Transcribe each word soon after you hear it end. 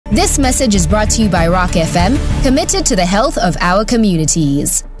This message is brought to you by Rock FM, committed to the health of our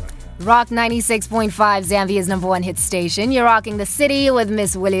communities. Rock 96.5, Zambia's #1 hit station. You're rocking the city with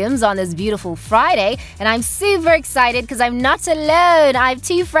Miss Williams on this beautiful Friday. And I'm super excited because I'm not alone. I have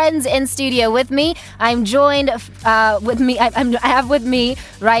two friends in studio with me. I'm joined I have with me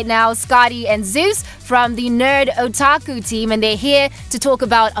right now Scotty and Zuze from the Nerd Otaku team. And they're here to talk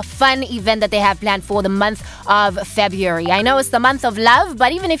about a fun event that they have planned for the month of February. I know it's the month of love,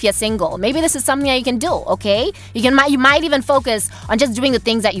 but even if you're single, maybe this is something that you can do, okay? You might even focus on just doing the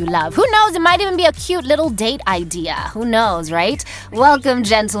things that you love. Who knows? It might even be a cute little date idea. Who knows, right? Welcome,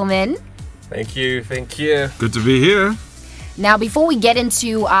 gentlemen. Thank you. Thank you. Good to be here. Now, before we get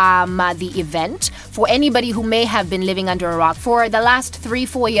into the event, for anybody who may have been living under a rock for the last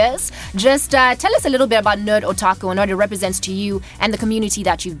 3-4 years, just tell us a little bit about Nerd Otaku and what it represents to you and the community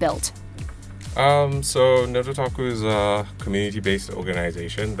that you've built. So Nerd Otaku is a community-based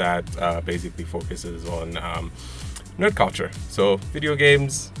organization that basically focuses on nerd culture. So video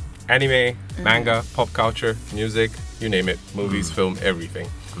games, anime, manga, pop culture, music, you name it, movies, film, everything.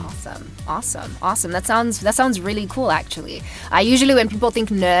 Awesome. That sounds really cool, actually. Usually when people think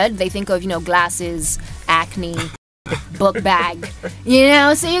nerd, they think of, glasses, acne, book bag,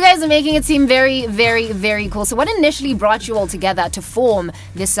 so you guys are making it seem very, very, very cool. So what initially brought you all together to form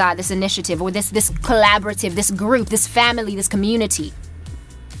this initiative, or this collaborative, this group, this family, this community?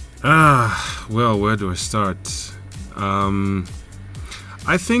 Well, where do I start?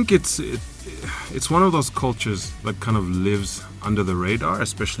 I think it's one of those cultures that kind of lives under the radar,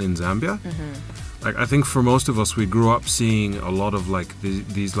 especially in Zambia. Like, I think for most of us, we grew up seeing a lot of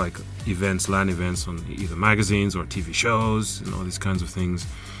these events, LAN events on either magazines or TV shows and all these kinds of things,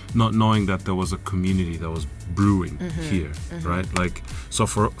 not knowing that there was a community that was brewing here, right? Like, so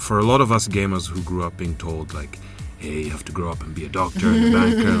for a lot of us gamers who grew up being told, like, hey, you have to grow up and be a doctor and a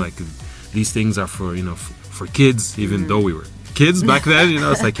banker, like, these things are for kids, even though we were kids back then,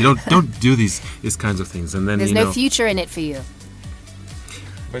 it's like, you don't do these kinds of things. And then there's no future in it for you.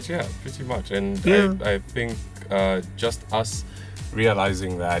 But yeah, pretty much. And I think just us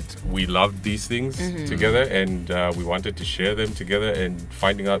realizing that we loved these things together, and we wanted to share them together, and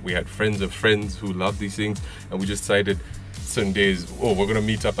finding out we had friends of friends who loved these things, and we just decided certain days, we're going to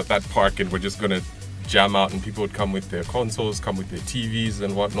meet up at that park and we're just going to jam out, and people would come with their consoles, come with their TVs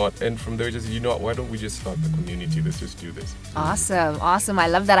and whatnot, and from there just, why don't we just start the community? Let's just do this. Awesome. I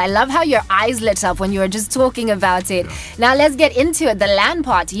love that. I love how your eyes lit up when you were just talking about it. Now let's get into it. The LAN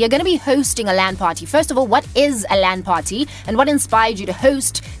Party. You're going to be hosting a LAN Party. First of all, what is a LAN Party, and what inspired you to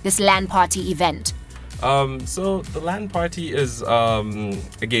host this LAN Party event? So the LAN Party is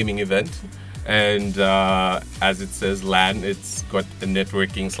a gaming event. And as it says, LAN, it's got a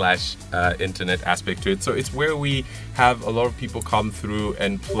networking / internet aspect to it. So it's where we have a lot of people come through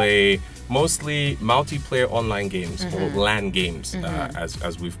and play mostly multiplayer online games, or LAN games,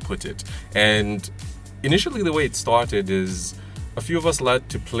 as we've put it. And initially the way it started is a few of us loved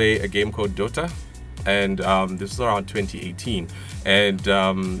to play a game called Dota. And this was around 2018.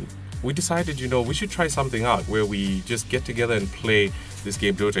 And we decided, we should try something out where we just get together and play this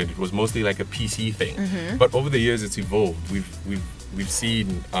game Dota, and it was mostly like a PC thing. But over the years, it's evolved. We've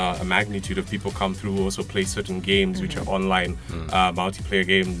seen a magnitude of people come through who also play certain games which are online multiplayer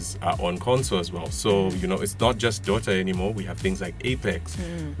games on console as well. So it's not just Dota anymore. We have things like Apex.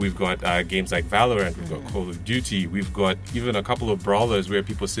 We've got games like Valorant. We've got Call of Duty. We've got even a couple of brawlers where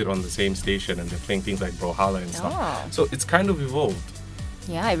people sit on the same station and they're playing things like Brawlhalla and stuff. So it's kind of evolved.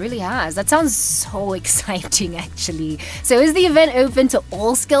 Yeah, it really has. That sounds so exciting, actually. So is the event open to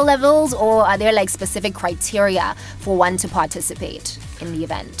all skill levels, or are there specific criteria for one to participate in the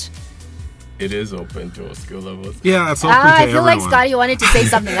event? It is open to all skill levels. Yeah, it's open to I feel everyone. like Scotty wanted to say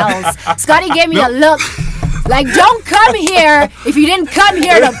something else. Scotty gave me a look. Like, don't come here if you didn't come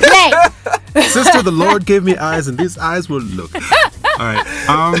here to play. Sister, the Lord gave me eyes, and these eyes will look. All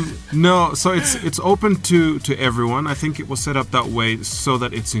right. No, so it's open to everyone. I think it was set up that way so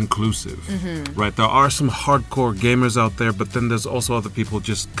that it's inclusive, right? There are some hardcore gamers out there, but then there's also other people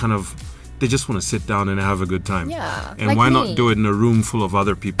they just want to sit down and have a good time. Yeah. And why not do it in a room full of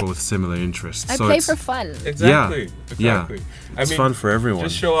other people with similar interests? I play for fun. Exactly. Yeah. It's fun for everyone.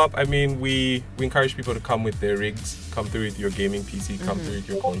 Just show up. We encourage people to come with their rigs, come through with your gaming PC, come through with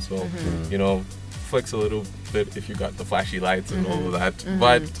your console. Flex a little bit if you got the flashy lights and all of that.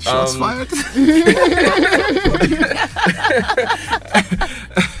 But shots fired.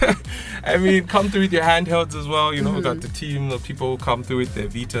 I mean, come through with your handhelds as well. You know, we got the team of people who come through with their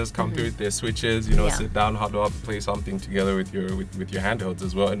Vitas, come through with their Switches. You know, sit down, huddle up, play something together with your handhelds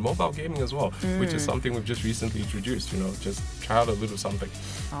as well, and mobile gaming as well, which is something we've just recently introduced. You know, just try out a little something.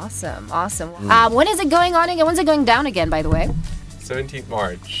 Awesome. When is it going on again? When's it going down again, by the way? 17th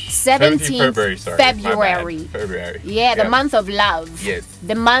March. 17th February, sorry. February. February. Yeah, the month of love. Yes.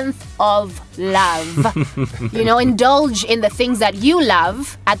 The month of love. You know, indulge in the things that you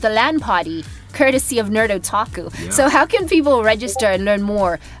love at the LAN Party, courtesy of Nerd Otaku. Yeah. So how can people register and learn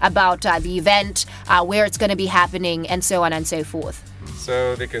more about the event, where it's going to be happening, and so on and so forth?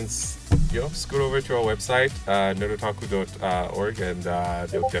 So they can scoot over to our website, nerdotaku.org, and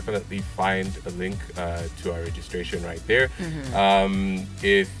they'll definitely find a link to our registration right there.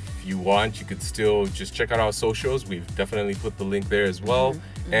 If you want, you could still just check out our socials. We've definitely put the link there as well.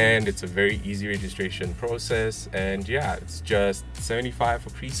 And it's a very easy registration process. And yeah, it's just $75 for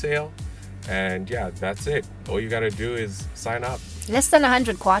pre-sale. And yeah, that's it. All you gotta do is sign up. Less than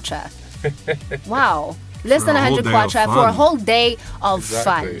 100 kwacha. Wow. Less than 100 100 kwacha for a whole day of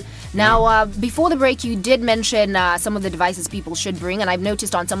Exactly. fun. Now, before the break, you did mention some of the devices people should bring, and I've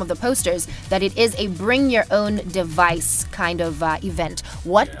noticed on some of the posters that it is a bring your own device kind of event.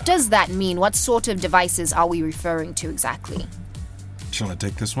 What does that mean? What sort of devices are we referring to exactly? Shall I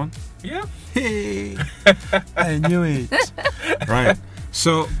take this one? Yeah. Hey, I knew it. Right.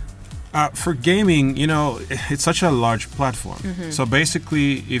 So, for gaming, you know, it's such a large platform. So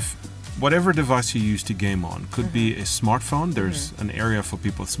basically, if whatever device you use to game on could be a smartphone. There's an area for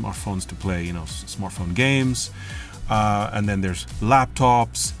people with smartphones to play, you know, smartphone games. And then there's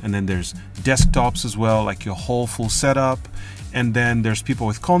laptops, and then there's desktops as well, like your whole full setup. And then there's people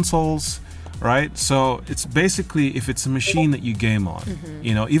with consoles, right? So it's basically, if it's a machine that you game on,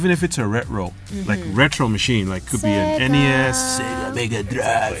 you know, even if it's a retro machine, like could be an NES, Sega Mega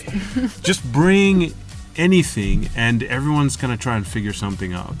Drive. Just bring anything, and everyone's gonna try and figure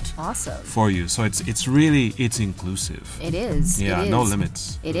something out. Awesome. For you. So it's really inclusive. It is. Yeah, it is. no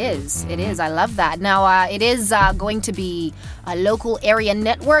limits. It is. It is. I love that. Now, it is going to be a local area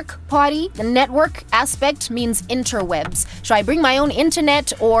network party. The network aspect means interwebs. Should I bring my own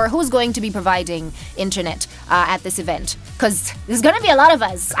internet, or who's going to be providing internet at this event? Because there's going to be a lot of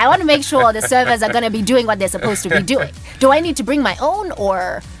us. I want to make sure the servers are going to be doing what they're supposed to be doing. Do I need to bring my own,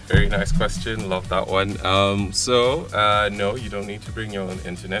 or? Very nice question. Love that one. No, you don't need to bring your own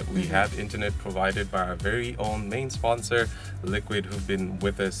internet. We have internet provided by our very own main sponsor, Liquid, who've been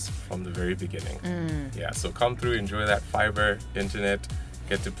with us from the very beginning. Yeah, so come through, enjoy that fiber internet,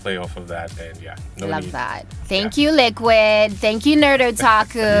 get to play off of that, and yeah, no Love need. that. Thank you, Liquid. Thank you, Nerd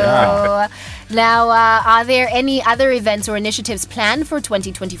Otaku. Now, are there any other events or initiatives planned for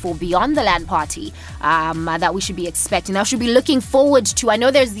 2024 beyond the LAN Party that we should be expecting? Now, should be looking forward to? I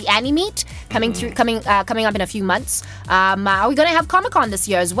know there's the Anime coming up in a few months. Are we going to have Comic-Con this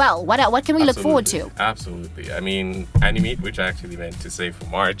year as well? What can we look forward to? Absolutely. I mean, Anime, which I actually meant to say for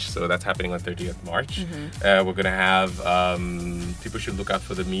March, so that's happening on 30th March. We're going to have, people should look out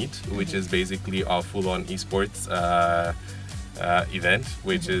for the Meet, which is basically our full-on esports event,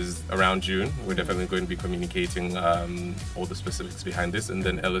 which is around June. We're definitely going to be communicating all the specifics behind this, and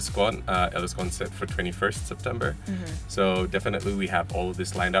then LSCon set for 21st September. So definitely we have all of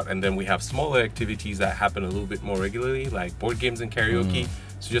this lined up, and then we have smaller activities that happen a little bit more regularly, like board games and karaoke.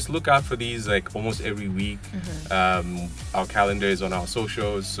 So just look out for these like almost every week. Our calendar is on our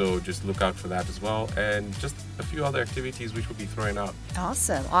socials, so just look out for that as well, and just a few other activities which we'll be throwing out.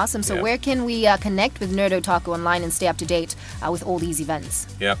 Awesome. So where can we connect with Nerd Otaku online and stay up to date with all these events?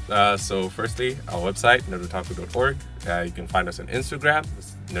 So firstly, our website, nerdotaku.org. You can find us on Instagram,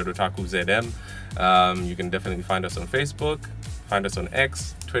 it's nerdotakuzm. You can definitely find us on Facebook, find us on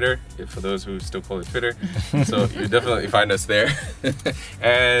X, Twitter, for those who still call it Twitter. So you definitely find us there.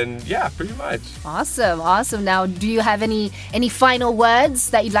 And yeah, pretty much. Awesome. Now, do you have any final words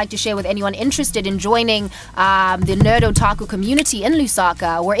that you'd like to share with anyone interested in joining the Nerd Otaku community in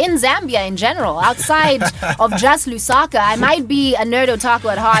Lusaka, or in Zambia in general, outside of just Lusaka? I might be a Nerd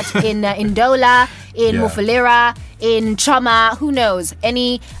Otaku at heart in Ndola, in Mufulira, in Chama, who knows?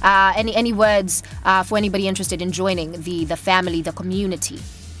 Any words for anybody interested in joining the family, the community?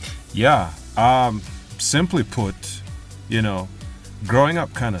 Simply put, you know, growing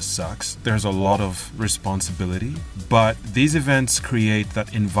up kind of sucks. There's a lot of responsibility, but these events create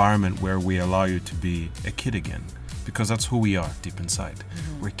that environment where we allow you to be a kid again, because that's who we are deep inside.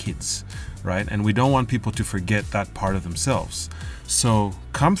 We're kids, right? And we don't want people to forget that part of themselves. So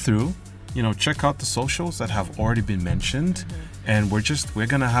come through, you know, check out the socials that have already been mentioned, And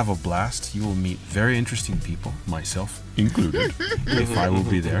we're gonna have a blast. You will meet very interesting people, myself included, if I will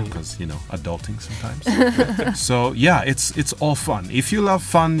be there, because adulting sometimes. So yeah, it's all fun. If you love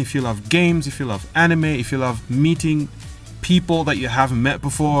fun, if you love games, if you love anime, if you love meeting people that you haven't met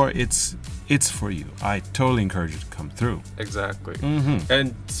before, it's for you. I totally encourage you to come through. Exactly.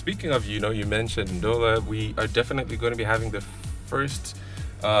 And speaking of, you mentioned Ndola, we are definitely going to be having the first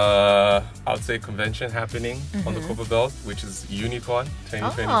I would say convention happening on the Copper Belt, which is Unicon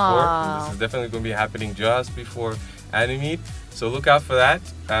 2024. And this is definitely going to be happening just before Animeet. So look out for that.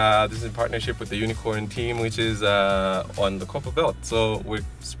 This is in partnership with the Unicorn team, which is on the Copper Belt. So we're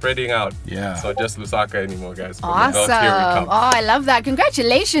spreading out. Yeah. So just Lusaka anymore, guys. From Awesome. the belt, here we come. Oh, I love that.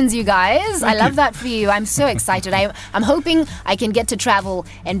 Congratulations, you guys. I love that for you. I'm so excited. I'm hoping I can get to travel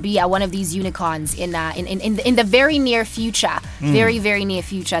and be at one of these unicorns in the very near future. Very, very near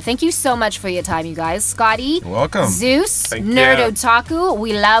future. Thank you so much for your time, you guys. Scotty. You're welcome. Zeus. Thank Nerd you. Otaku.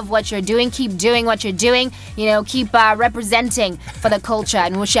 We love what you're doing. Keep doing what you're doing. Keep representing for the culture,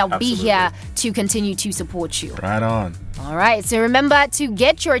 and we shall be here to continue to support you. Right on. All right, so remember to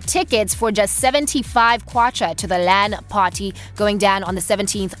get your tickets for just 75 kwacha to the LAN Party going down on the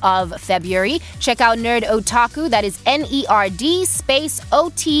 17th of February. Check out Nerd Otaku, that is NERD space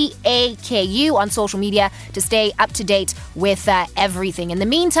OTAKU on social media to stay up to date with everything. In the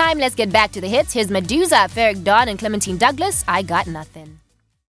meantime, let's get back to the hits. Here's Medusa, Ferric Dawn, and Clementine Douglas. I Got Nothing.